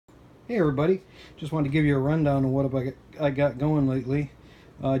Hey everybody, just wanted to give you a rundown of what I got going lately.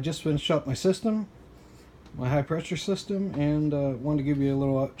 I just finished up my system, my high pressure system, and wanted to give you a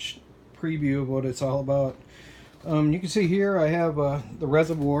little preview of what it's all about. You can see here I have the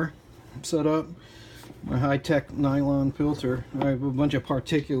reservoir set up, my high-tech nylon filter. I have a bunch of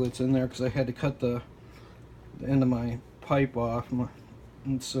particulates in there because I had to cut the end of my pipe off,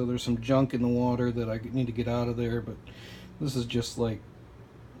 and so there's some junk in the water that I need to get out of there, but this is just like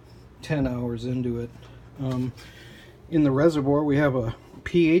 10 hours into it. In the reservoir we have a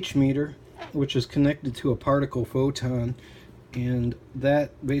pH meter which is connected to a particle photon, and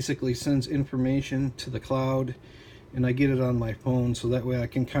that basically sends information to the cloud, and I get it on my phone so that way I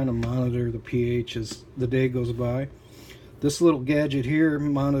can kind of monitor the pH as the day goes by. This little gadget here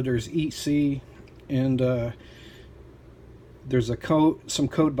monitors EC, and there's some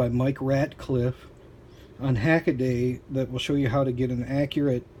code by Mike Ratcliffe on Hackaday that will show you how to get an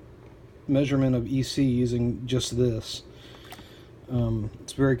accurate measurement of EC using just this.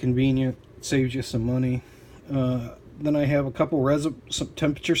 It's very convenient, saves you some money. Then I have a couple some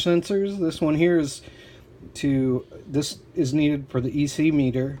temperature sensors. This one here is needed for the EC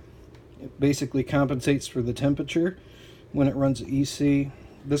meter. It basically compensates for the temperature when it runs EC.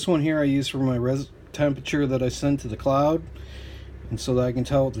 This one here I use for my temperature that I send to the cloud, and so that I can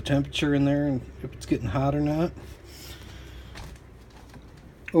tell the temperature in there and if it's getting hot or not.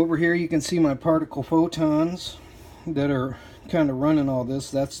 Over here you can see my particle photons that are kind of running all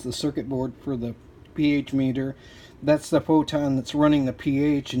this. That's the circuit board for the pH meter. That's the photon that's running the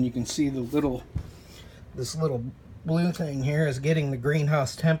pH, and you can see this little blue thing here is getting the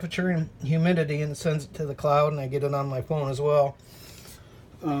greenhouse temperature and humidity and sends it to the cloud, and I get it on my phone as well.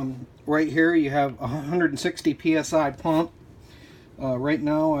 Right here you have a 160 psi pump. Right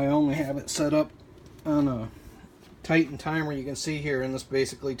now I only have it set up on a Titan timer. You can see here, and this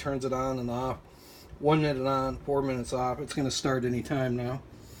basically turns it on and off. 1 minute on, 4 minutes off. It's going to start any time now.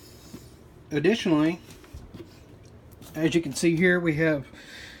 Additionally, as you can see here, we have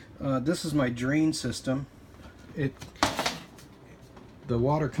this is my drain system. The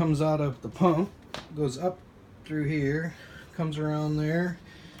water comes out of the pump, goes up through here, comes around there,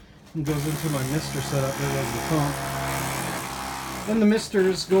 and goes into my mister setup. There was the pump. Then the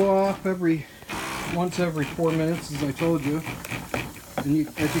misters go off once every 4 minutes, as I told you. And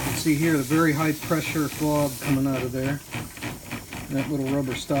as you can see here, the very high pressure fog coming out of there. And that little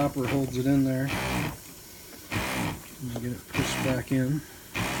rubber stopper holds it in there. Get it pushed back in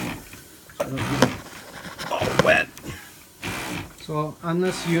so I don't get it all wet. So on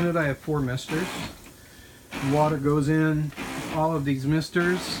this unit I have 4 misters. Water goes in all of these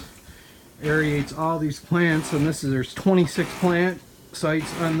misters, aerates all these plants, and there's 26 plant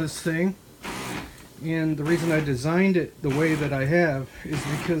sites on this thing. And the reason I designed it the way that I have is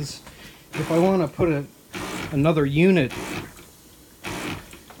because if I want to put another unit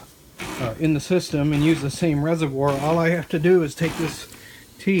in the system and use the same reservoir, all I have to do is take this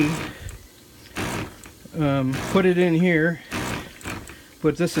T, put it in here,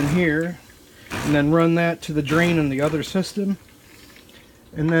 put this in here, and then run that to the drain in the other system,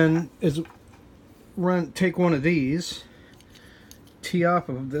 and then take one of these, tee off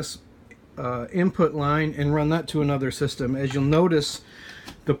of this input line, and run that to another system. As you'll notice,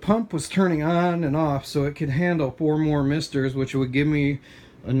 the pump was turning on and off so it could handle 4 more misters, which would give me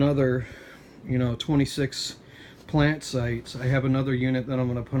another 26 plant sites. I have another unit that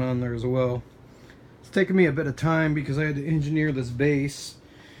I'm going to put on there as well. It's taken me a bit of time because I had to engineer this base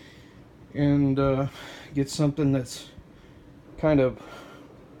and get something that's kind of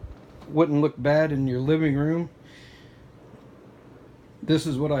wouldn't look bad in your living room. This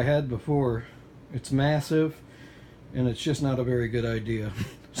is what I had before. It's massive, and it's just not a very good idea.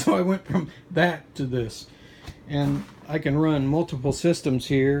 So I went from that to this. And I can run multiple systems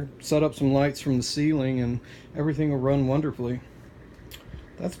here, set up some lights from the ceiling, and everything will run wonderfully.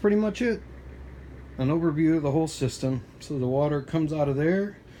 That's pretty much it. An overview of the whole system. So the water comes out of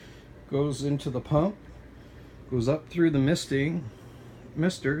there, goes into the pump, goes up through the misters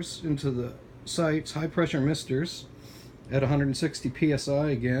into the sites, high pressure misters, at 160 psi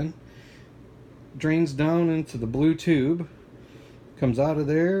again, drains down into the blue tube, comes out of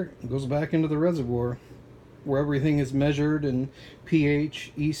there, and goes back into the reservoir where everything is measured in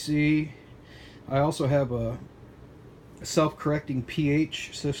pH, EC. I also have a self-correcting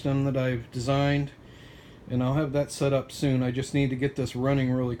pH system that I've designed, and I'll have that set up soon. I just need to get this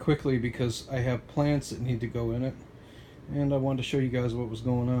running really quickly because I have plants that need to go in it, and I wanted to show you guys what was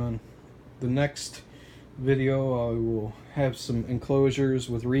going on. The next video I will have some enclosures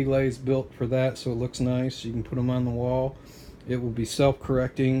with relays built for that, so it looks nice. You can put them on the wall It will be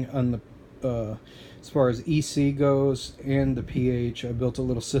self-correcting on the as far as EC goes and the pH. I built a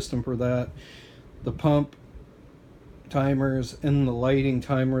little system for that. The pump timers and the lighting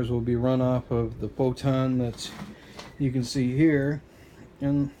timers will be run off of the photon that's you can see here,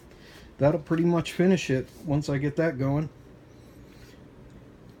 and that'll pretty much finish it once I get that going.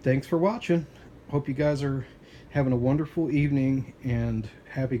 Thanks for watching. Hope you guys are having a wonderful evening and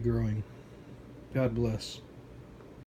happy growing. God bless.